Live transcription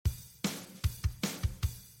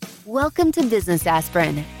Welcome to Business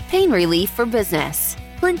Aspirin, pain relief for business.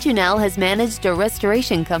 Clint Junell has managed a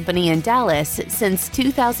restoration company in Dallas since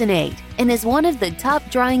 2008 and is one of the top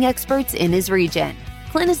drawing experts in his region.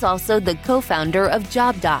 Clint is also the co-founder of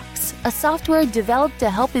JobDocs, a software developed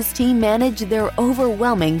to help his team manage their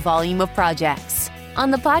overwhelming volume of projects.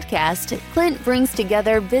 On the podcast, Clint brings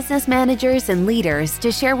together business managers and leaders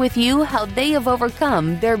to share with you how they have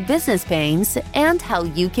overcome their business pains and how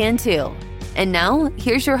you can too. And now,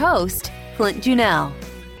 here's your host, Clint Junell.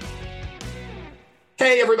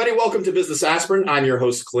 Hey, everybody. Welcome to Business Aspirin. I'm your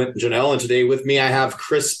host, Clint Junell, and today with me, I have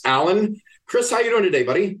Chris Allen. Chris, how you doing today,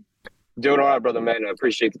 buddy? Doing all right, brother, man. I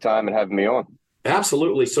appreciate the time and having me on.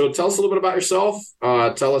 Absolutely. So tell us a little bit about yourself.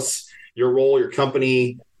 Tell us your role, your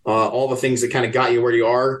company, all the things that kind of got you where you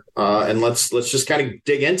are, and let's just kind of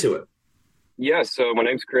dig into it. Yeah, so my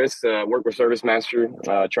name's Chris. Work with ServiceMaster,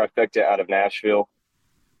 Trifecta out of Nashville.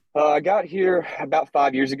 I got here about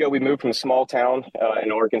 5 years ago. We moved from a small town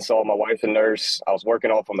in Arkansas. My wife's a nurse. I was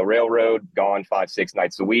working off on the railroad, gone 5-6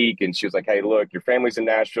 nights a week. And she was like, hey, look, your family's in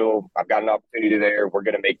Nashville. I've got an opportunity there. We're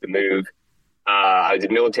going to make the move. I was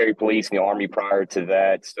in military police in the Army prior to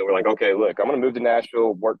that. So we're like, okay, look, I'm going to move to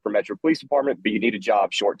Nashville, work for Metro Police Department, but you need a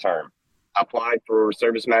job short term. I applied for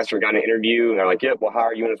ServiceMaster, got an interview, and they're like, yep, we'll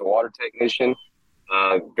hire you in as a water technician.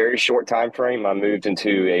 Very short time frame. I moved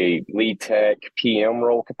into a lead tech PM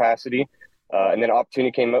role capacity, and then an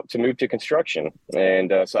opportunity came up to move to construction.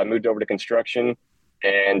 And so I moved over to construction.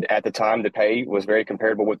 And at the time, the pay was very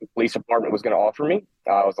comparable with what the police department was going to offer me.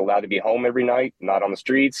 I was allowed to be home every night, not on the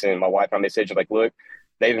streets. And my wife and I messaged like, look,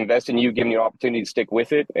 they've invested in you, giving you an opportunity to stick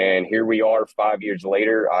with it. And here we are 5 years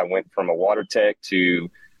later. I went from a water tech to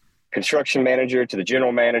construction manager to the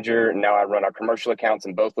general manager. And now I run our commercial accounts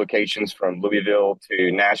in both locations from Louisville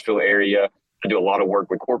to Nashville area. I do a lot of work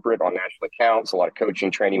with corporate on national accounts, a lot of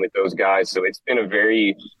coaching, training with those guys. So it's been a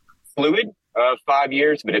very fluid 5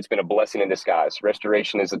 years, but it's been a blessing in disguise.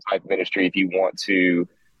 Restoration is the type of industry, if you want to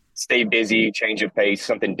stay busy, change of pace,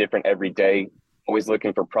 something different every day, always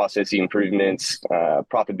looking for process improvements,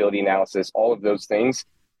 profitability analysis, all of those things.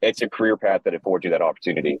 It's a career path that affords you that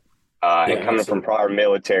opportunity. And coming from prior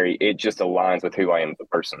military, it just aligns with who I am as a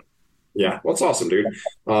person. Yeah, well, it's awesome, dude.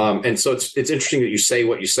 And so it's interesting that you say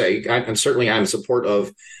what you say. And certainly I'm in support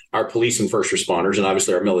of our police and first responders and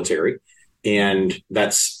obviously our military. And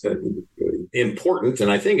that's important.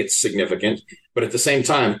 And I think it's significant. But at the same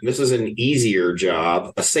time, this is an easier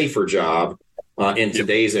job, a safer job in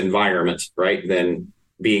today's environment, right, than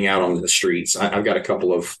being out on the streets. I've got a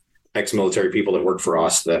couple of ex-military people that work for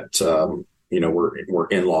us that we're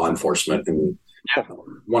in law enforcement, and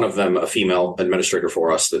one of them, a female administrator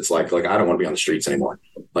for us, that's like I don't want to be on the streets anymore.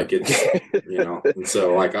 Like it's, and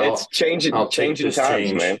so like it's changing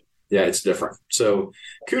times, man. Yeah, it's different. So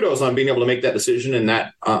kudos on being able to make that decision and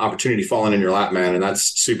that opportunity falling in your lap, man. And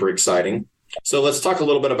that's super exciting. So let's talk a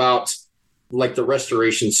little bit about like the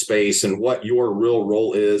restoration space and what your real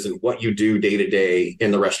role is and what you do day to day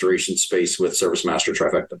in the restoration space with ServiceMaster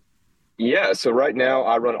Trifecta. Yeah, so right now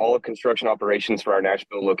I run all of construction operations for our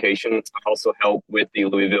Nashville location. I also help with the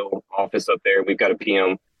Louisville office up there. We've got a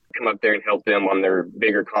PM come up there and help them on their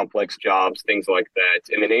bigger complex jobs, things like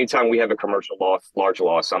that. And then anytime we have a commercial loss, large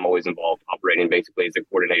loss, I'm always involved operating basically as a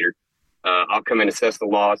coordinator. I'll come and assess the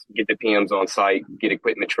loss, get the PMs on site, get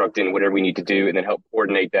equipment trucked in, whatever we need to do, and then help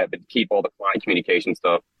coordinate that, but keep all the client communication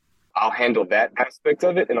stuff. I'll handle that aspect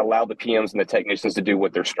of it and allow the PMs and the technicians to do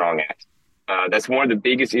what they're strong at. That's one of the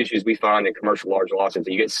biggest issues we find in commercial large losses.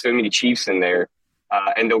 You get so many chiefs in there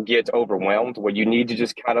and they'll get overwhelmed, where you need to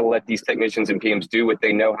just kind of let these technicians and PMs do what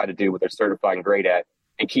they know how to do, what they're certified and great at,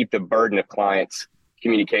 and keep the burden of clients'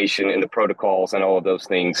 communication and the protocols and all of those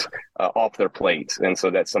things off their plates. And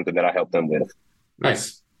so that's something that I help them with.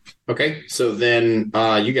 Nice. Okay. So then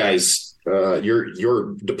you guys,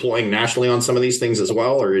 you're deploying nationally on some of these things as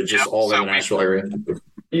well, or just all in the Nashville area?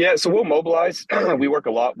 Yeah, so we'll mobilize. We work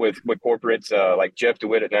a lot with corporates like Jeff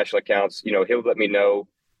DeWitt at National Accounts. He'll let me know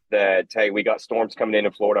that, hey, we got storms coming in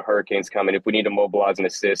Florida, hurricanes coming. If we need to mobilize and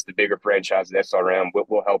assist the bigger franchises, SRM,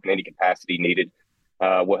 we'll help in any capacity needed.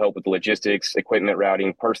 We'll help with logistics, equipment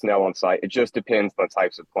routing, personnel on site. It just depends on the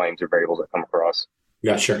types of claims or variables that come across.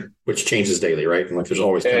 Yeah, sure. Which changes daily, right? And like there's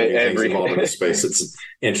always kind of things involved in this space. It's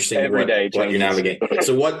interesting every day what you navigate.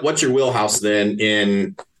 So what's your wheelhouse then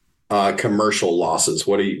in commercial losses?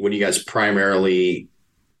 What do you guys primarily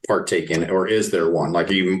partake in, or is there one? Like,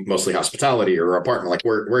 are you mostly hospitality or apartment? Like,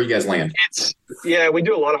 where you guys land? We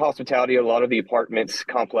do a lot of hospitality, a lot of the apartments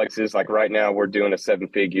complexes. Like right now, we're doing a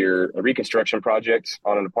 7-figure reconstruction project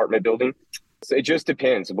on an apartment building. So it just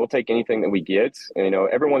depends. We'll take anything that we get. And,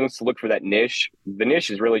 everyone wants to look for that niche. The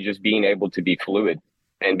niche is really just being able to be fluid.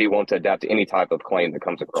 and be willing to adapt to any type of claim that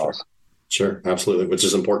comes across. Sure, absolutely, which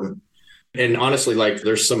is important. And honestly, like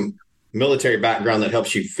there's some military background that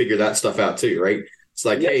helps you figure that stuff out too, right? It's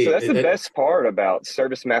like, hey, so that's the best part about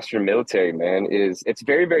Service Master military, man, is it's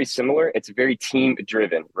very, very similar. It's very team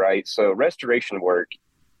driven, right? So restoration work,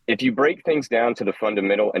 if you break things down to the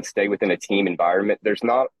fundamental and stay within a team environment, there's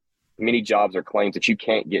not many jobs or claims that you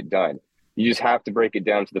can't get done. You just have to break it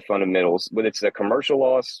down to the fundamentals. Whether it's a commercial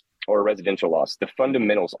loss or a residential loss, the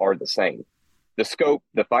fundamentals are the same. The scope,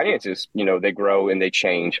 the finances, they grow and they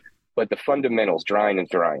change, but the fundamentals, drying is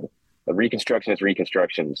drying. The reconstruction is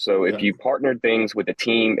reconstruction. So if you partnered things with a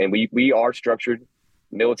team, and we are structured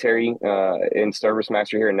military in Service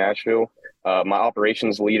Master here in Nashville, my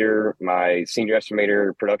operations leader, my senior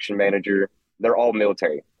estimator, production manager, they're all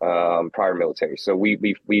military, prior military. So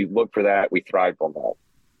we look for that. We thrive on that.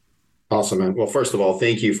 Awesome, man. Well, first of all,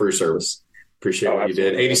 thank you for your service. Appreciate what you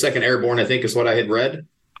did. 82nd Airborne, I think, is what I had read.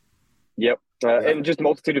 Yep. And just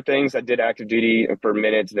multitude of things. I did active duty for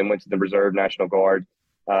minutes, then went to the Reserve National Guard,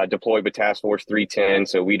 deployed with Task Force 310.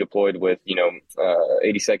 So we deployed with,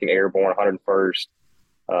 82nd Airborne, 101st,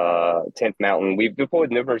 10th Mountain. We've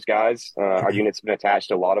deployed numerous guys. Our unit's been attached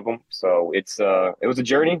to a lot of them. So it was a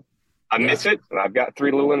journey. I miss it. I've got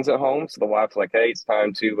 3 little ones at home. So the wife's like, hey, it's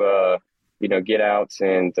time to, get out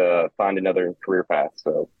and find another career path.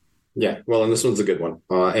 So. Yeah, well, and this one's a good one,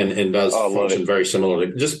 and does function very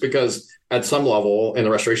similarly. Just because at some level in the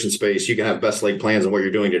restoration space, you can have best laid plans on what you're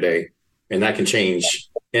doing today, and that can change.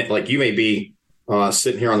 And like you may be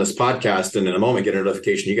sitting here on this podcast, and in a moment get a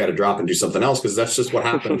notification you got to drop and do something else, because that's just what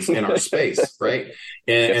happens in our space, right?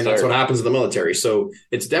 And that's what happens in the military. So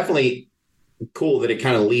it's definitely cool that it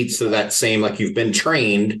kind of leads to that same, like you've been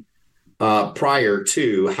trained prior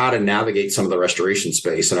to how to navigate some of the restoration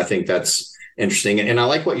space, and I think that's interesting. And I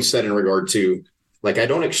like what you said in regard to, like, I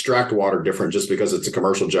don't extract water different just because it's a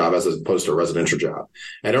commercial job as opposed to a residential job.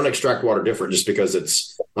 I don't extract water different just because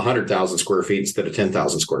it's 100,000 square feet instead of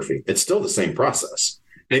 10,000 square feet. It's still the same process.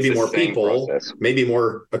 Maybe more people, maybe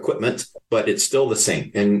more equipment, but it's still the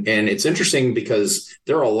same. And it's interesting because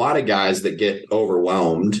there are a lot of guys that get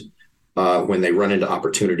overwhelmed when they run into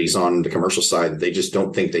opportunities on the commercial side that they just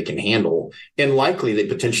don't think they can handle. And likely they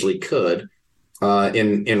potentially could.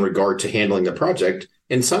 In regard to handling the project.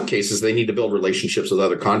 In some cases, they need to build relationships with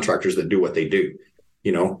other contractors that do what they do.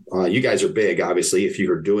 You guys are big, obviously, if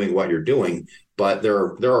you're doing what you're doing, but there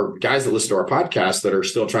are guys that listen to our podcast that are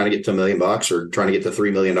still trying to get to $1 million or trying to get to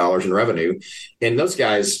 $3 million in revenue. And those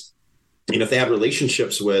guys, if they have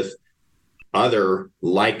relationships with other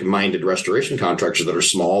like-minded restoration contractors that are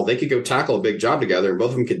small, they could go tackle a big job together, and both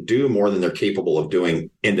of them could do more than they're capable of doing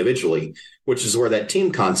individually, which is where that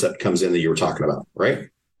team concept comes in that you were talking about, right?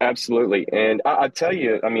 Absolutely. And I tell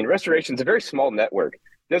you, restoration is a very small network.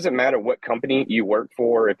 It doesn't matter what company you work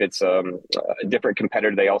for, if it's a different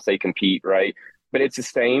competitor, they all say compete, right? But it's the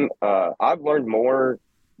same. I've learned more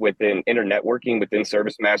within networking, within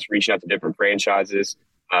Service Master, reaching out to different franchises.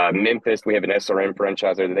 Memphis, we have an SRM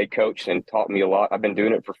franchise there that they coached and taught me a lot. I've been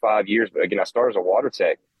doing it for 5 years, but again, I started as a water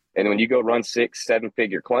tech. And when you go run 6-7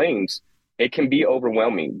 figure claims, it can be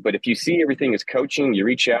overwhelming. But if you see everything as coaching, you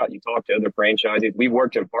reach out, you talk to other franchises. We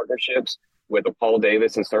worked in partnerships with Paul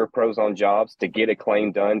Davis and Surf Pros on jobs to get a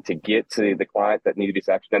claim done, to get to the client that needed this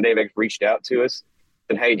action. And they've reached out to us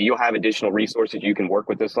and, hey, do you have additional resources you can work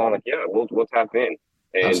with us on? Like, yeah, we'll tap in.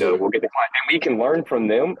 And we'll get the client. And we can learn from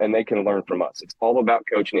them, and they can learn from us. It's all about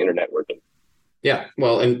coaching and networking. Yeah,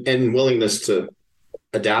 well, and willingness to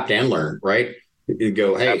adapt and learn, right? You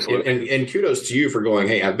go, hey, and kudos to you for going,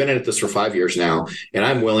 hey, I've been at this for 5 years now, and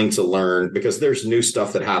I'm willing to learn, because there's new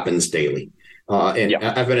stuff that happens daily.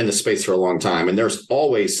 I've been in the space for a long time, and there's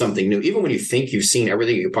always something new. Even when you think you've seen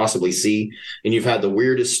everything you could possibly see, and you've had the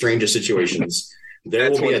weirdest, strangest situations,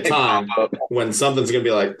 there will be a time when something's going to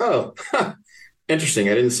be like, oh, interesting.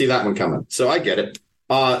 I didn't see that one coming. So I get it.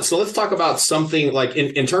 So let's talk about something like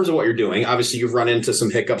in terms of what you're doing. Obviously, you've run into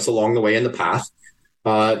some hiccups along the way in the path.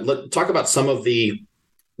 Let's talk about some of the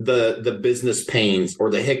business pains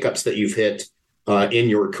or the hiccups that you've hit in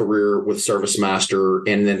your career with Service Master,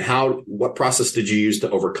 and then what process did you use to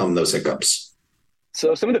overcome those hiccups?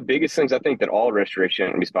 So some of the biggest things I think that all restoration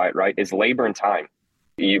companies fight, right, is labor and time.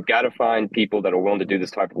 You've got to find people that are willing to do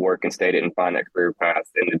this type of work and stay in it and find that career path.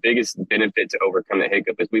 And the biggest benefit to overcome the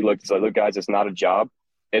hiccup is we looked and said, look, guys, it's not a job.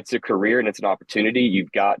 It's a career and it's an opportunity.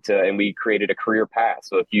 You've got to, and we created a career path.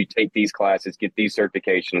 So if you take these classes, get these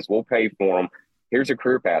certifications, we'll pay for them. Here's a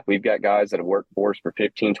career path. We've got guys that have worked for us for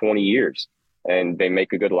 15, 20 years, and they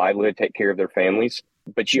make a good livelihood, take care of their families.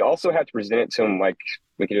 But you also have to present it to them like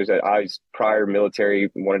I was prior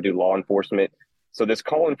military, want to do law enforcement. So this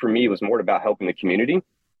calling for me was more about helping the community.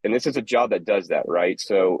 And this is a job that does that, right?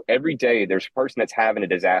 So every day there's a person that's having a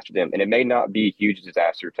disaster to them. And it may not be a huge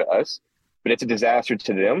disaster to us, but it's a disaster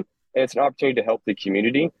to them. And it's an opportunity to help the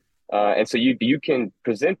community. And so you can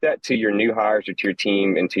present that to your new hires or to your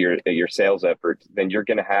team and to your sales efforts, then you're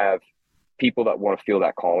going to have people that want to feel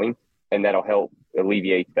that calling, and that'll help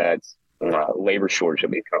alleviate that labor shortage that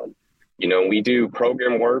we come. We do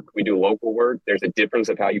program work, we do local work. There's a difference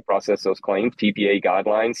of how you process those claims. TPA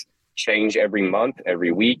guidelines change every month,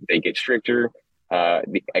 every week. They get stricter.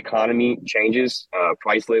 The economy changes.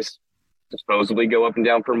 Price lists supposedly go up and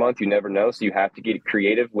down per month. You never know. So you have to get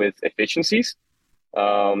creative with efficiencies.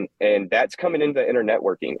 And that's coming into internet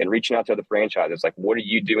networking and reaching out to other franchises. Like, what are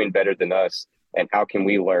you doing better than us? And how can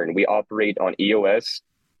we learn? We operate on EOS,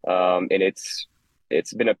 and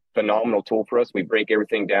it's been a phenomenal tool for us. We break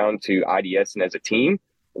everything down to IDS, and as a team,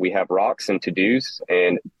 we have rocks and to-dos,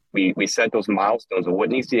 and we set those milestones of what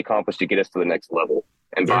needs to be accomplished to get us to the next level.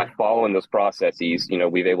 And by following those processes,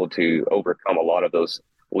 we've able to overcome a lot of those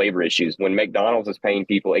labor issues. When McDonald's is paying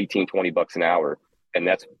people $18-20 an hour, and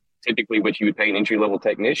that's typically what you would pay an entry-level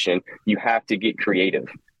technician, you have to get creative.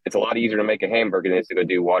 It's a lot easier to make a hamburger than it is to go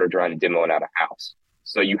do water drying and demoing out of house.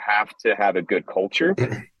 So you have to have a good culture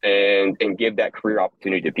and give that career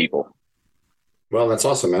opportunity to people. Well, that's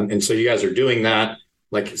awesome, man. And so you guys are doing that.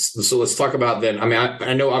 So let's talk about then. I mean,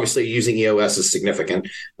 I know obviously using EOS is significant.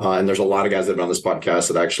 And there's a lot of guys that have been on this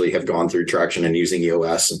podcast that actually have gone through traction and using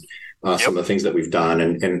EOS and some of the things that we've done.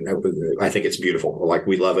 And I think it's beautiful. Like,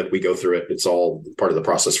 we love it. We go through it. It's all part of the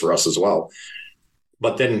process for us as well.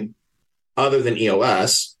 But then other than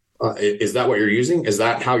EOS, is that what you're using? Is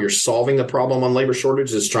that how you're solving the problem on labor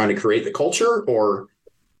shortage, is trying to create the culture? Or?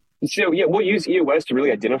 So, yeah, we'll use EOS to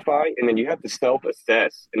really identify, and then you have to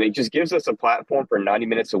self-assess. And it just gives us a platform for 90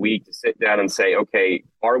 minutes a week to sit down and say, okay,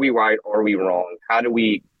 are we right? Are we wrong? How do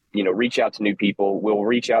we, reach out to new people? We'll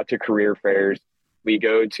reach out to career fairs. We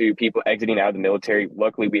go to people exiting out of the military.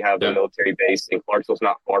 Luckily, we have the military base in Clarksville's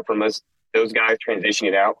not far from us. Those guys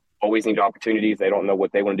transitioning out always need opportunities. They don't know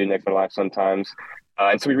what they want to do next in their life sometimes.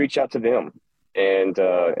 And so we reach out to them, and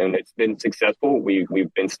it's been successful.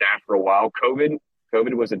 We've been staffed for a while. COVID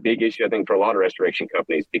was a big issue, I think, for a lot of restoration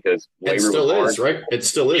companies, because labor still was is, right? It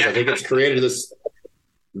still is. Yeah. I think it's created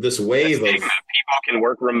this wave of people can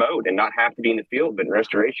work remote and not have to be in the field, but in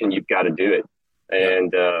restoration, you've got to do it.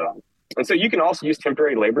 And so you can also use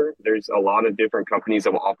temporary labor. There's a lot of different companies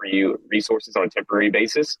that will offer you resources on a temporary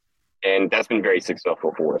basis, and that's been very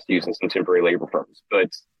successful for us, using some temporary labor firms. But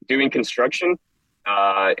doing construction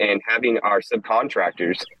and having our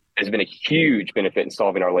subcontractors has been a huge benefit in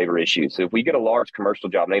solving our labor issues. So if we get a large commercial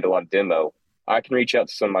job and need a lot of demo, I can reach out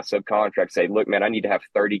to some of my subcontractors and say, look, man, I need to have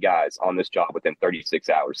 30 guys on this job within 36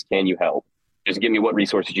 hours. Can you help? Just give me what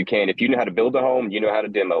resources you can. If you know how to build a home, you know how to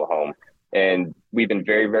demo a home. And we've been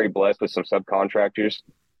very, very blessed with some subcontractors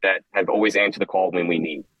that have always answered the call when we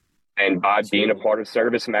need. And by being a part of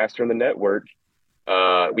Service Master in the network,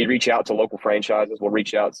 we reach out to local franchises. We'll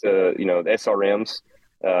reach out to, the SRMs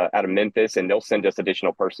out of Memphis, and they'll send us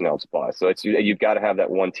additional personnel supplies. So you've got to have that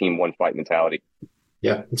one team, one fight mentality.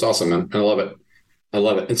 Yeah, it's awesome, man. I love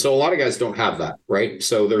it. And so a lot of guys don't have that, right?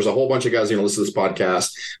 So there's a whole bunch of guys who listen to this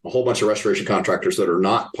podcast, a whole bunch of restoration contractors that are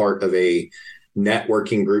not part of a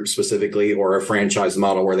networking group specifically, or a franchise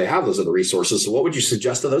model where they have those other resources. So what would you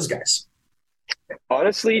suggest to those guys?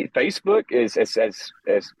 Honestly, Facebook is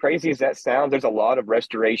as crazy as that sounds. There's a lot of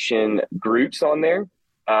restoration groups on there,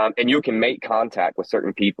 and you can make contact with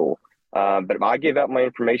certain people. But if I give out my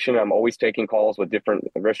information, I'm always taking calls with different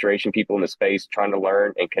restoration people in the space, trying to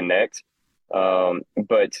learn and connect.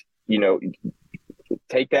 But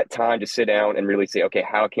take that time to sit down and really say, okay,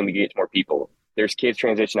 how can we get to more people? There's kids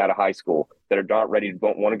transition out of high school that are not ready to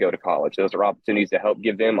don't want to go to college. Those are opportunities to help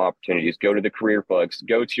give them opportunities. Go to the career plugs,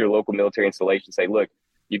 go to your local military installation, say, look,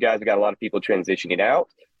 you guys have got a lot of people transitioning out.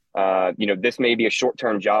 This may be a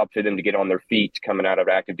short-term job for them to get on their feet coming out of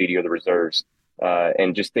active duty or the reserves,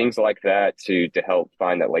 and just things like that to help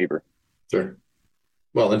find that labor. Sure.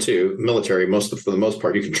 Well, and too, military, for the most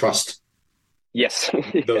part, you can trust yes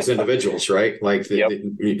those individuals, right? Like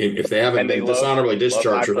if they haven't been dishonorably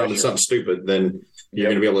discharged or done something stupid, then you're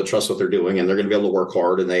going to be able to trust what they're doing, and they're going to be able to work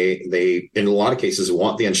hard. And they in a lot of cases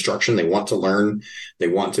want the instruction. They want to learn. They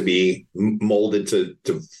want to be molded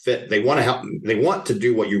to fit. They want to help. They want to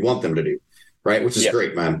do what you want them to do, right? Which is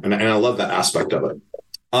great, man. And I love that aspect of it.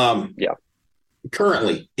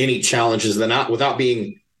 Currently, any challenges without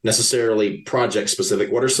being necessarily project specific,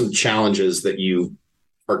 what are some challenges that you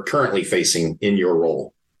are currently facing in your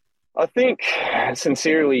role? I think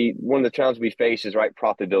sincerely, one of the challenges we face is right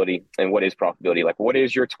profitability. And what is profitability? Like, what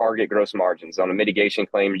is your target gross margins on a mitigation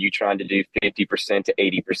claim? Are you trying to do 50% to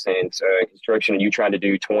 80%? Construction, are you trying to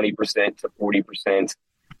do 20% to 40%?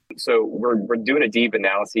 So we're doing a deep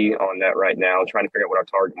analysis on that right now, trying to figure out what our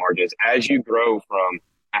target margin is. As you grow from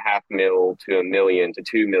 $500,000 to $1 million to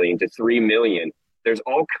 $2 million to $3 million, there's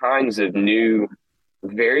all kinds of new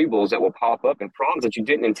variables that will pop up and problems that you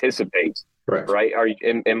didn't anticipate. Correct. Right?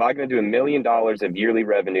 Am I going to do $1 million of yearly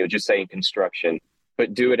revenue, just say in construction,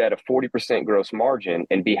 but do it at a 40% gross margin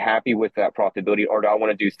and be happy with that profitability? Or do I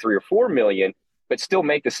want to do 3 or 4 million, but still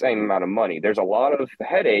make the same amount of money? There's a lot of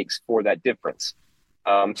headaches for that difference.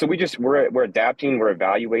 So we're adapting, we're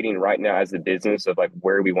evaluating right now as the business of like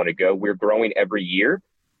where we want to go. We're growing every year.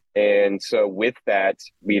 And so with that,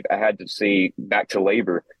 I had to see back to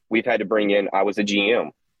labor. We've had to bring in, I was a GM.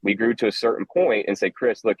 We grew to a certain point and say,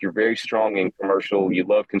 Chris, look, you're very strong in commercial. You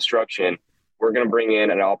love construction. We're going to bring in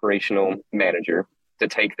an operational manager to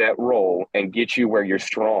take that role and get you where you're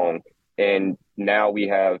strong. And now we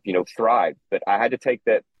have, thrived. But I had to take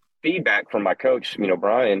that feedback from my coach,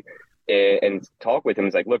 Brian, and talk with him.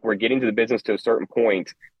 It's like, look, we're getting to the business to a certain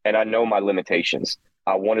point, and I know my limitations.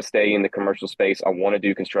 I want to stay in the commercial space. I want to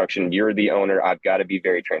do construction. You're the owner. I've got to be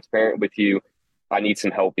very transparent with you. I need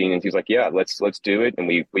some helping. And he's like, yeah, let's do it. And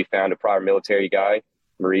we found a prior military guy,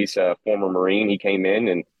 Maurice, a former Marine. He came in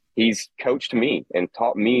and he's coached me and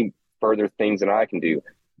taught me further things than I can do.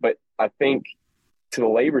 But I think to the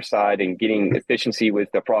labor side and getting efficiency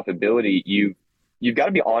with the profitability, you've got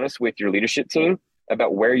to be honest with your leadership team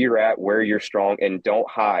about where you're at, where you're strong, and don't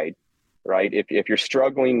hide, right? If you're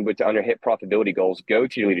struggling with to hit profitability goals, go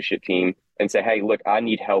to your leadership team and say, hey, look, I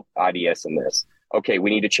need help IDS in this. Okay, we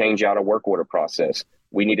need to change out a work order process.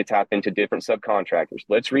 We need to tap into different subcontractors.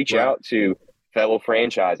 Let's reach out to fellow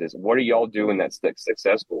franchises. What are y'all doing that's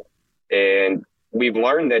successful? And we've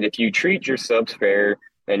learned that if you treat your subs fair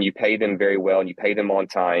and you pay them very well and you pay them on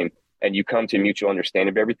time and you come to mutual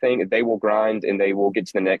understanding of everything, they will grind and they will get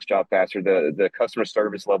to the next job faster. The customer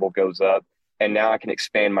service level goes up, and now I can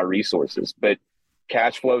expand my resources. But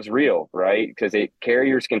cash flow is real, right? Because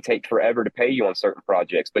carriers can take forever to pay you on certain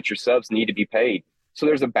projects, but your subs need to be paid. So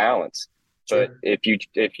there's a balance. Sure. But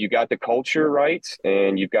if you got the culture right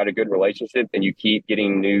and you've got a good relationship and you keep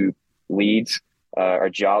getting new leads or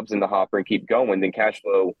jobs in the hopper and keep going, then cash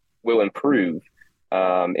flow will improve.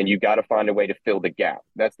 And you got to find a way to fill the gap.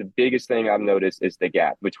 That's the biggest thing I've noticed is the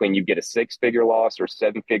gap between you get a 6-figure loss or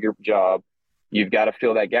 7-figure job. You've got to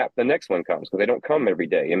fill that gap. The next one comes because they don't come every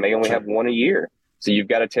day and may only have one a year. So you've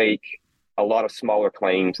got to take a lot of smaller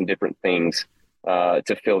claims and different things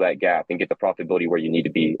to fill that gap and get the profitability where you need to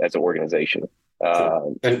be as an organization.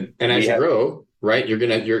 And as you grow, right,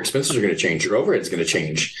 your expenses are going to change. Your overhead is going to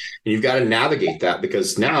change. And you've got to navigate that,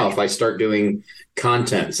 because now if I start doing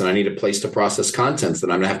contents and I need a place to process contents,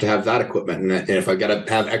 then I'm going to have that equipment. And if I've got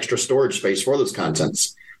to have extra storage space for those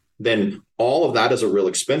contents, then all of that is a real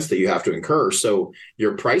expense that you have to incur. So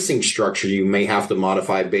your pricing structure, you may have to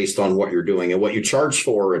modify based on what you're doing and what you charge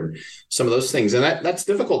for and some of those things. And that's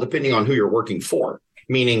difficult depending on who you're working for.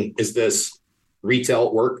 Meaning, is this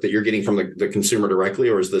retail work that you're getting from the consumer directly,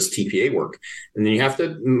 or is this TPA work? And then you have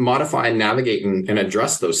to modify and navigate and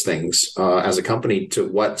address those things as a company to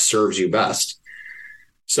what serves you best.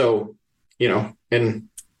 So, and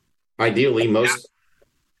ideally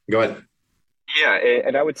go ahead. Yeah,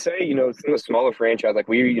 and I would say, some of the smaller franchise, like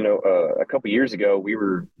we, a couple of years ago, we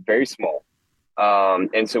were very small,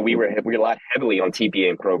 and so we relied heavily on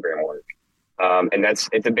TPA and program work, and it's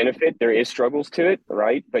a benefit. There is struggles to it,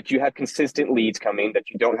 right? But you have consistent leads coming that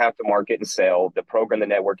you don't have to market and sell. The program, the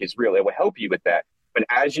network is real. It will help you with that. But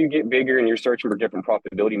as you get bigger and you're searching for different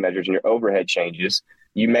profitability measures and your overhead changes,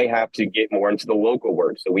 you may have to get more into the local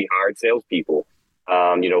work. So we hired salespeople.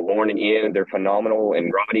 Lauren and Ian, they're phenomenal.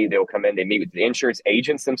 And Roddy, they'll come in, they meet with the insurance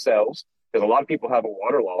agents themselves, because a lot of people have a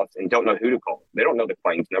water loss and don't know who to call. They don't know the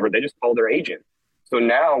claims number. They just call their agent. So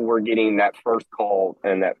now we're getting that first call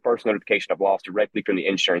and that first notification of loss directly from the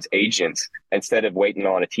insurance agents instead of waiting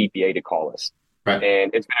on a TPA to call us. Right.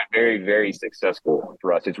 And it's been very, very successful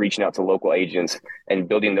for us. It's reaching out to local agents and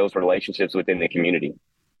building those relationships within the community.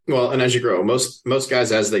 Well, and as you grow, most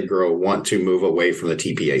guys, as they grow, want to move away from the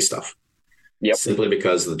TPA stuff. Yep. Simply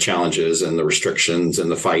because of the challenges and the restrictions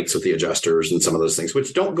and the fights with the adjusters and some of those things,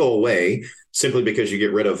 which don't go away simply because you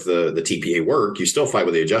get rid of the TPA work. You still fight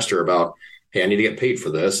with the adjuster about, hey, I need to get paid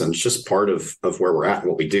for this. And it's just part of where we're at and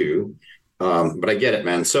what we do. But I get it,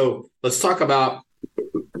 man. So let's talk about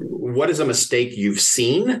what is a mistake you've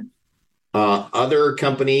seen other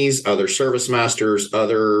companies, other service masters,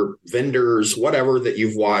 other vendors, whatever that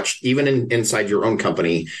you've watched, even inside your own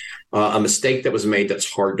company, a mistake that was made that's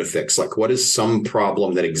hard to fix? Like, what is some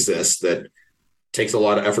problem that exists that takes a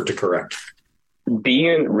lot of effort to correct?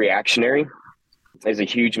 Being reactionary is a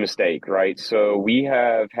huge mistake, right? So we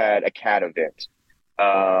have had a CAT event,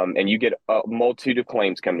 and you get a multitude of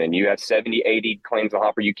claims coming in. You have 70, 80 claims on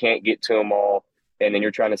hopper. You can't get to them all. And then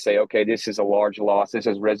you're trying to say, okay, this is a large loss. This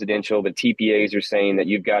is residential. The TPAs are saying that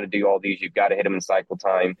you've got to do all these. You've got to hit them in cycle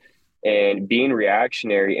time. And being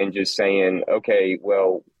reactionary and just saying, okay,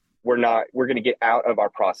 well, we're going to get out of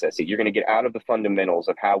our processing. You're going to get out of the fundamentals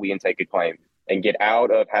of how we intake a claim and get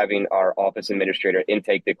out of having our office administrator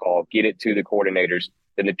intake the call, get it to the coordinators,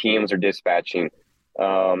 then the PMs are dispatching.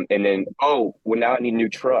 And then, well, now I need new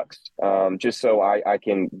trucks, just so I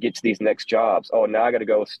can get to these next jobs. Oh, now I got to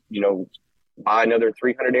go, buy another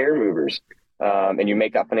 300 air movers. And you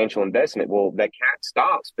make that financial investment. Well, that CAT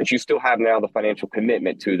stops, but you still have now the financial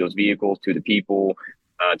commitment to those vehicles, to the people,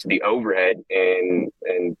 to the overhead and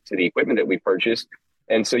to the equipment that we purchased.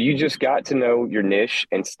 And so you just got to know your niche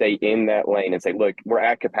and stay in that lane and say, look, we're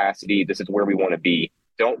at capacity. This is where we want to be.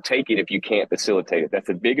 Don't take it if you can't facilitate it. That's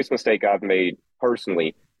the biggest mistake I've made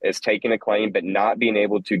personally, is taking a claim, but not being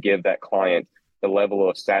able to give that client the level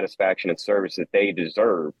of satisfaction and service that they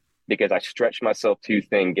deserve, because I stretched myself too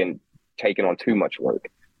thin and taken on too much work.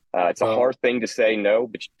 It's a hard thing to say no,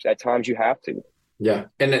 but at times you have to. Yeah.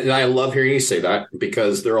 And I love hearing you say that,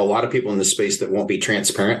 because there are a lot of people in this space that won't be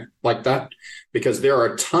transparent like that, because there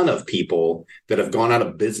are a ton of people that have gone out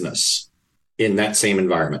of business in that same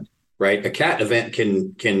environment, right? A CAT event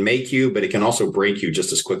can make you, but it can also break you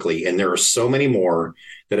just as quickly. And there are so many more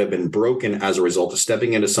that have been broken as a result of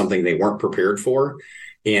stepping into something they weren't prepared for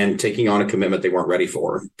and taking on a commitment they weren't ready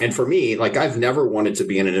for. And for me, like, I've never wanted to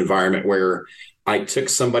be in an environment where I took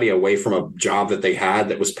somebody away from a job that they had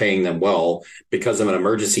that was paying them well because of an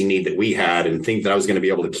emergency need that we had, and think that I was going to be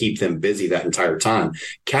able to keep them busy that entire time.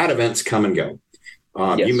 CAT events come and go.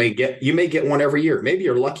 Yes. You may get one every year. Maybe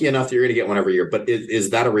you're lucky enough that you're going to get one every year, but is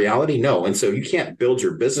that a reality? No. And so you can't build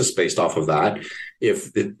your business based off of that.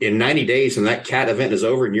 If in 90 days and that CAT event is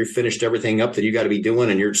over and you've finished everything up that you got to be doing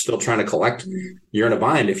and you're still trying to collect, you're in a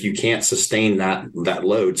bind if you can't sustain that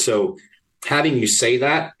load. So having you say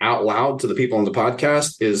that out loud to the people on the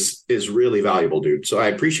podcast is really valuable, dude. So I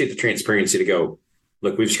appreciate the transparency to go,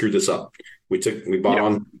 look, we've screwed this up. We bought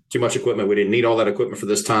on too much equipment. We didn't need all that equipment for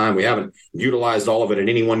this time. We haven't utilized all of it at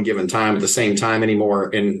any one given time at the same time anymore.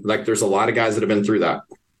 And like, there's a lot of guys that have been through that.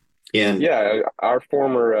 And our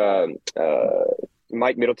former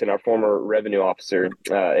Mike Middleton, our former revenue officer,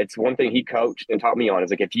 it's one thing he coached and taught me on is,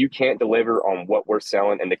 like, if you can't deliver on what we're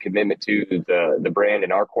selling and the commitment to the brand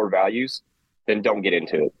and our core values, then don't get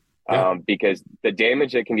into it. Yeah. Because the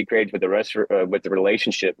damage that can be created with the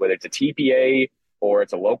relationship, whether it's a TPA or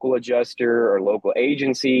it's a local adjuster or local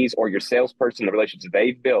agencies or your salesperson, the relationships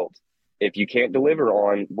they've built, if you can't deliver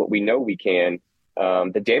on what we know we can,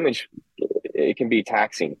 the damage, it can be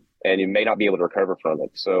taxing and you may not be able to recover from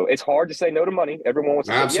it. So it's hard to say no to money. Everyone wants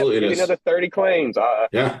to Absolutely, say, give me another 30 claims.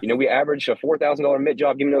 We average a $4,000 mid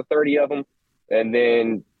job, give me another 30 of them. And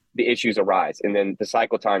then the issues arise, and then the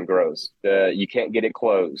cycle time grows. You can't get it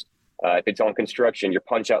closed. If it's on construction, your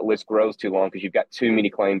punch out list grows too long because you've got too many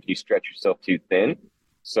claims. You stretch yourself too thin.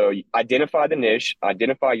 So identify the niche,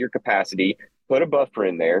 identify your capacity, put a buffer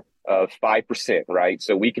in there of 5%, right?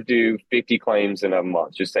 So we could do 50 claims in a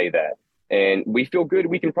month, just say that. And we feel good.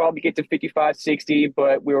 We can probably get to 55, 60,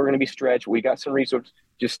 but we're going to be stretched. We got some resources.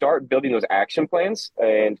 Just start building those action plans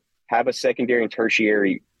and have a secondary and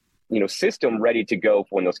tertiary system ready to go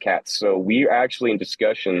for when those CATs. So we're actually in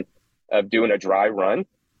discussion of doing a dry run.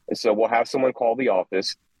 And so we'll have someone call the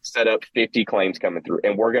office, set up 50 claims coming through,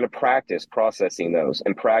 and we're going to practice processing those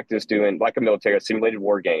and practice doing, like a military, a simulated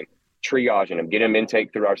war game, triaging them, getting them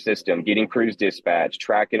intake through our system, getting crews dispatched,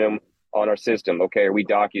 tracking them on our system. Okay, are we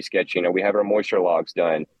docu-sketching? Are we have our moisture logs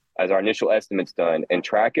done? As our initial estimates done, and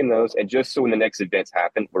tracking those. And just so when the next events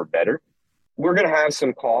happen, we're better. We're going to have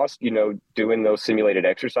some cost, doing those simulated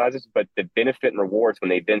exercises, but the benefit and rewards when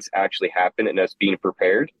the events actually happen and us being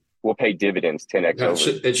prepared will pay dividends 10x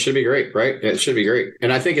over. It should be great, right? It should be great.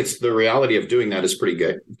 And I think it's the reality of doing that is pretty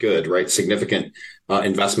good, right? Significant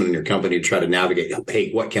investment in your company to try to navigate,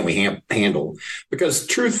 hey, what can we handle? Because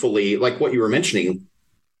truthfully, like what you were mentioning,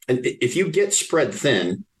 and if you get spread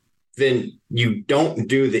thin, then you don't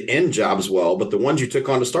do the end jobs well, but the ones you took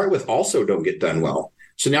on to start with also don't get done well.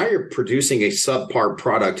 So now you're producing a subpar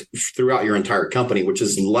product throughout your entire company, which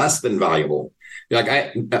is less than valuable.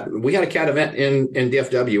 Like we had a CAT event in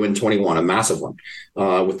DFW in 21, a massive one,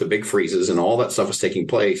 with the big freezes and all that stuff was taking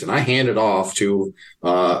place. And I handed off to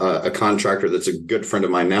a contractor that's a good friend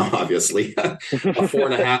of mine now, obviously, a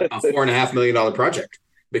 $4.5 million project,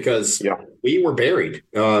 because we were buried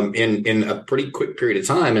in a pretty quick period of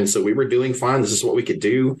time. And so we were doing fine. This is what we could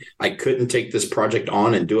do. I couldn't take this project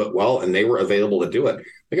on and do it well, and they were available to do it.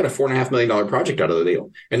 They got a $4.5 million project out of the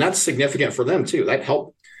deal. And that's significant for them too. That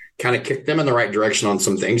helped kind of kick them in the right direction on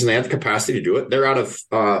some things, and they have the capacity to do it. They're out of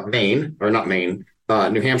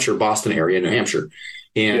New Hampshire, Boston area, New Hampshire.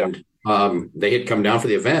 And they had come down for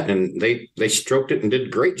the event, and they stroked it and did a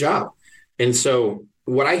great job. And so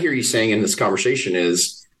what I hear you saying in this conversation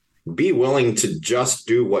is, be willing to just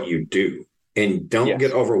do what you do, and don't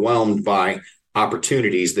get overwhelmed by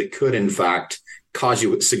opportunities that could, in fact, cause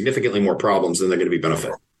you significantly more problems than they're going to be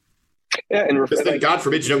benefit. Yeah, and then God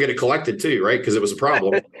forbid you don't get it collected too, right? Because it was a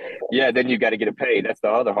problem. Then you got to get it paid. That's the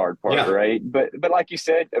other hard part, right? But like you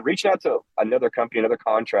said, reach out to another company, another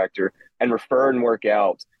contractor, and refer and work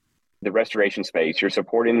out the restoration space. You're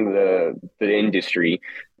supporting the industry.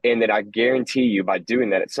 And that I guarantee you, by doing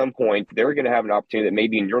that, at some point, they're going to have an opportunity that may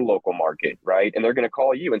be in your local market, right? And they're going to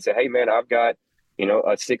call you and say, hey, man, I've got, a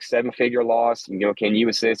 6-7 figure loss. Can you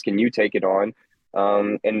assist? Can you take it on?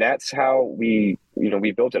 And that's how we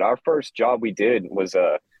built it. Our first job we did was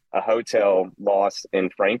a hotel loss in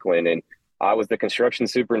Franklin. And I was the construction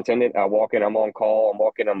superintendent. I walk in, I'm on call.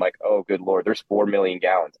 I'm like, oh, good Lord, there's 4 million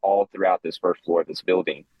gallons all throughout this first floor of this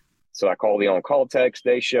building. So I call the on-call techs.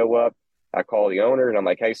 They show up. I call the owner and I'm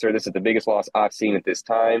like, hey, sir, this is the biggest loss I've seen at this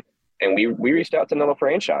time. And we reached out to another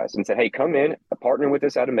franchise and said, hey, come in, partner with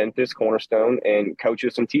us out of Memphis, Cornerstone, and coach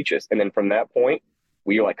us and teach us. And then from that point,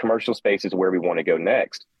 we were like, commercial space is where we want to go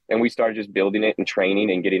next. And we started just building it and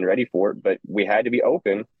training and getting ready for it. But we had to be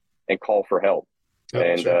open and call for help.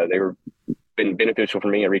 They were been beneficial for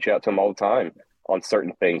me. I reach out to them all the time on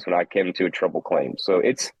certain things when I came to a trouble claim. So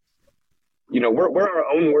it's, we're our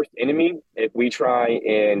own worst enemy if we try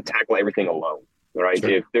and tackle everything alone, right? Sure.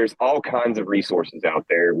 If there's all kinds of resources out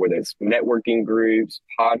there, whether it's networking groups,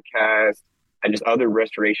 podcasts, and just other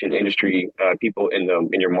restoration industry people in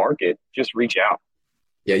your market, just reach out.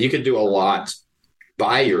 Yeah, you could do a lot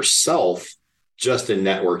by yourself just in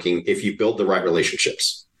networking if you build the right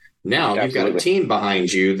relationships. Now you've got a team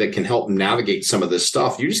behind you that can help navigate some of this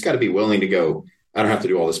stuff. You just got to be willing to go, I don't have to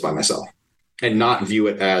do all this by myself. And not view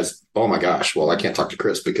it as, oh my gosh, well, I can't talk to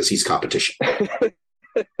Chris because he's competition.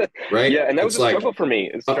 Right? Yeah, and that was a struggle for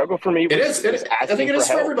me. It is. I think it is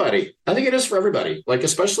for everybody. Like,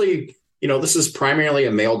 especially, this is primarily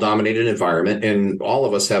a male-dominated environment, and all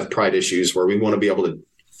of us have pride issues where we want to be able to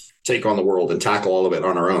take on the world and tackle all of it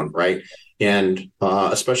on our own, right? And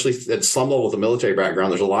especially at some level with a military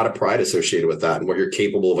background, there's a lot of pride associated with that and what you're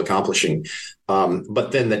capable of accomplishing.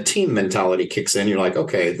 But then the team mentality kicks in. You're like,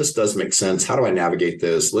 okay, this does make sense. How do I navigate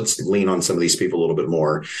this? Let's lean on some of these people a little bit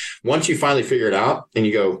more. Once you finally figure it out and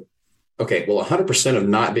you go, okay, well, 100% of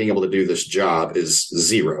not being able to do this job is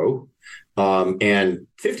zero. And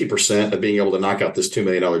 50% of being able to knock out this $2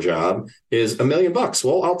 million job is $1 million.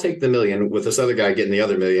 Well, I'll take the million with this other guy getting the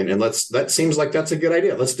other million. And that seems like that's a good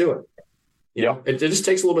idea. Let's do it. It just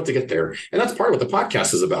takes a little bit to get there. And that's part of what the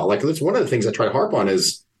podcast is about. Like, that's one of the things I try to harp on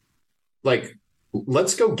is like,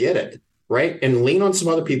 let's go get it. Right. And lean on some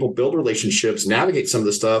other people, build relationships, navigate some of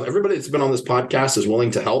the stuff. Everybody that's been on this podcast is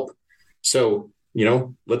willing to help. So,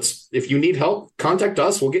 if you need help, contact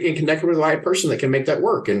us. We'll get you connected with the right person that can make that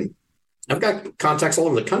work. And I've got contacts all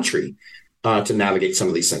over the country to navigate some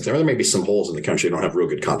of these things. There may be some holes in the country I don't have real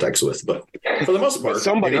good contacts with, but for the most part,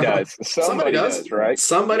 somebody does. Somebody does, right?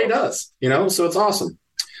 Somebody does, so it's awesome.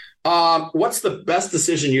 What's the best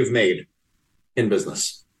decision you've made in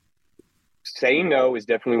business? Saying no is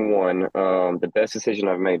definitely one. The best decision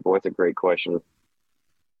I've made, boy, it's a great question.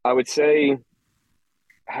 I would say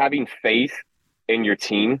having faith in your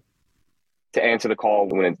team to answer the call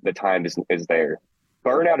when the time is there.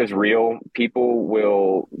 Burnout is real. People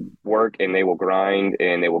will work and they will grind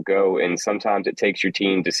and they will go. And sometimes it takes your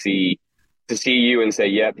team to see you and say,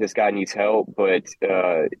 yep, this guy needs help. But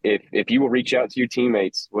if you will reach out to your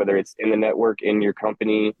teammates, whether it's in the network, in your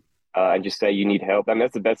company, and just say you need help. I mean,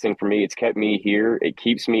 that's the best thing for me. It's kept me here. It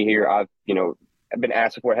keeps me here. I've been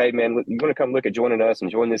asked before, hey man, you want to come look at joining us and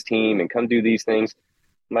join this team and come do these things?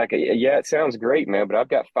 I'm like, yeah, it sounds great, man. But I've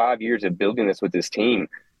got 5 years of building this with this team,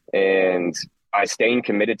 and I staying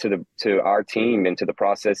committed to our team and to the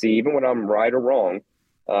process, even when I'm right or wrong.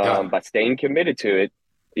 By staying committed to it,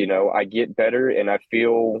 I get better, and I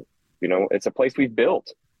feel, it's a place we've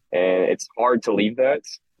built, and it's hard to leave that.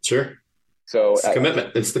 Sure. So it's the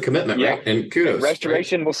commitment. It's the commitment, right? And kudos.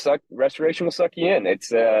 Restoration will suck. Restoration will suck you in.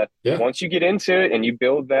 It's once you get into it and you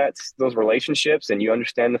build those relationships and you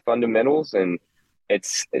understand the fundamentals, and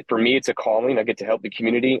for me, it's a calling. I get to help the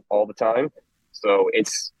community all the time. So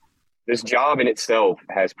this job in itself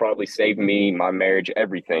has probably saved me, my marriage,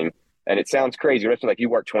 everything. And it sounds crazy. It's like you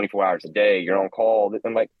work 24 hours a day, you're on call.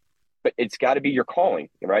 I'm like, but it's got to be your calling,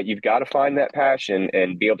 right? You've got to find that passion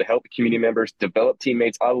and be able to help the community members, develop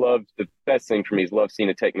teammates. The best thing for me is love seeing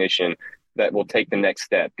a technician that will take the next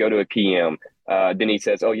step, go to a PM. Then he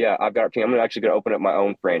says, oh yeah, I've got a team. I'm actually going to open up my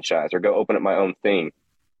own franchise or go open up my own thing.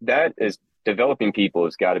 That is developing people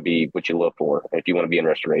has got to be what you look for if you want to be in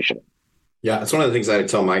restoration. Yeah. It's one of the things I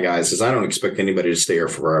tell my guys is I don't expect anybody to stay here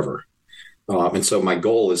forever. And so my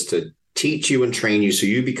goal is to teach you and train you so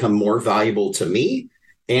you become more valuable to me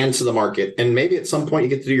and to the market. And maybe at some point you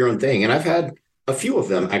get to do your own thing. And I've had a few of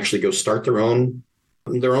them actually go start their own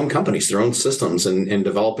companies, their own systems and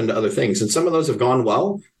develop into other things. And some of those have gone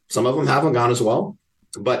well. Some of them haven't gone as well.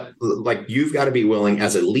 But like you've got to be willing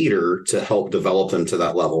as a leader to help develop them to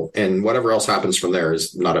that level. And whatever else happens from there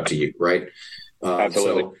is not up to you, right?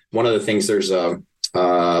 Absolutely. So one of the things, there's a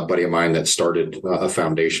buddy of mine that started a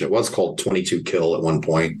foundation. It was called 22 Kill at one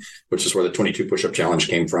point, which is where the 22 push-up challenge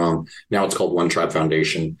came from. Now it's called One Tribe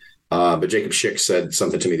Foundation. But Jacob Schick said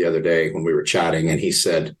something to me the other day when we were chatting, and he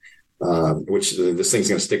said, which this thing's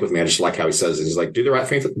going to stick with me. I just like how he says it. He's like, do the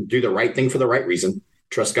right thing for the right reason.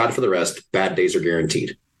 Trust God for the rest. Bad days are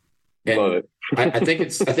guaranteed. And I think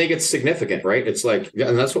it's significant, right? It's like,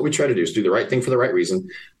 and that's what we try to do is do the right thing for the right reason.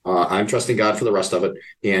 I'm trusting God for the rest of it.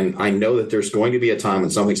 And I know that there's going to be a time when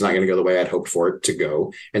something's not going to go the way I'd hoped for it to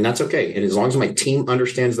go. And that's okay. And as long as my team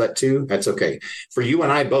understands that too, that's okay. For you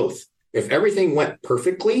and I both, if everything went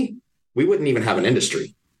perfectly, we wouldn't even have an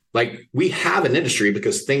industry. Like we have an industry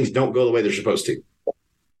because things don't go the way they're supposed to.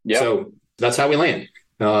 Yeah. So that's how we land.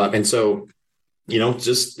 And so,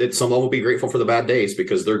 just at some level, be grateful for the bad days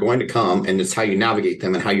because they're going to come, and it's how you navigate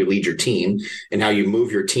them and how you lead your team and how you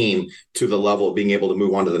move your team to the level of being able to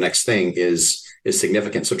move on to the next thing is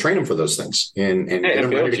significant. So train them for those things and get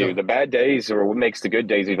them ready to go. The bad days are what makes the good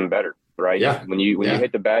days even better, right? Yeah. When you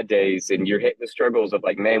hit the bad days and you're hitting the struggles of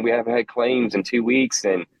like, man, we haven't had claims in 2 weeks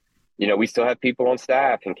and we still have people on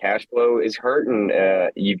staff and cash flow is hurting.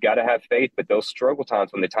 You've got to have faith, but those struggle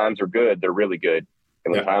times, when the times are good, they're really good.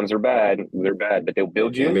 And when times are bad, they're bad, but they'll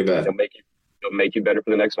build you. They'll make you better for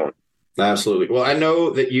the next one. Absolutely. Well, I know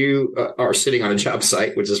that you are sitting on a job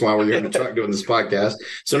site, which is why we're here in the truck doing this podcast.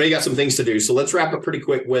 So I know you got some things to do. So let's wrap up pretty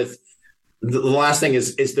quick with the last thing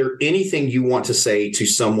is there anything you want to say to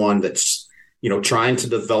someone that's, trying to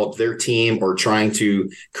develop their team or trying to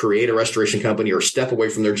create a restoration company or step away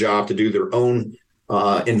from their job to do their own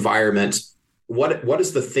environment? What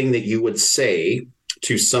is the thing that you would say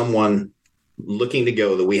to someone looking to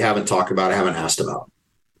go that we haven't talked about, haven't asked about?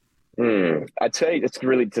 I'd say it's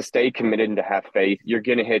really to stay committed and to have faith. You're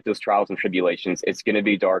going to hit those trials and tribulations. It's going to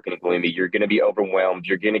be dark and gloomy. You're going to be overwhelmed.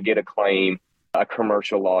 You're going to get a claim, a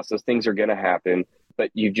commercial loss. Those things are going to happen,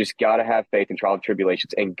 but you've just got to have faith in trials and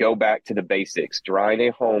tribulations and go back to the basics. Drying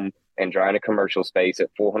a home and drying a commercial space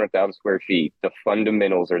at 400,000 square feet, the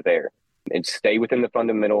fundamentals are there, and stay within the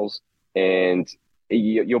fundamentals and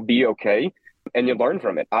you'll be okay. And you learn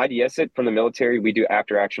from it. IDS it from the military. We do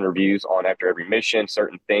after action reviews on after every mission,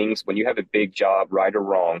 certain things. When you have a big job, right or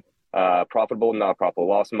wrong, profitable, not profitable,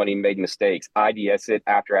 lost money, made mistakes, IDS it,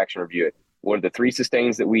 after action review it. What are the 3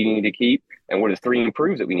 sustains that we need to keep? And what are the 3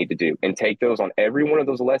 improves that we need to do? And take those on every one of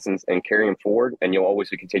those lessons and carry them forward. And you'll always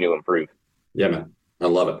continue to improve. Yeah, man. I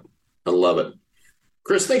love it.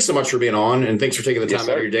 Chris, thanks so much for being on, and thanks for taking the time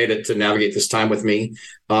out of your day to navigate this time with me.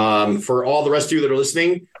 For all the rest of you that are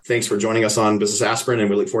listening, thanks for joining us on Business Aspirin, and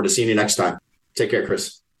we look forward to seeing you next time. Take care,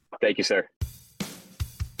 Chris. Thank you, sir.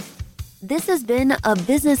 This has been a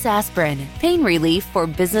Business Aspirin, Pain Relief for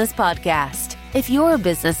Business podcast. If you're a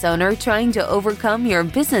business owner trying to overcome your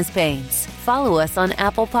business pains, follow us on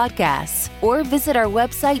Apple Podcasts or visit our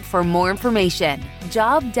website for more information,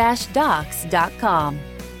 job-docs.com.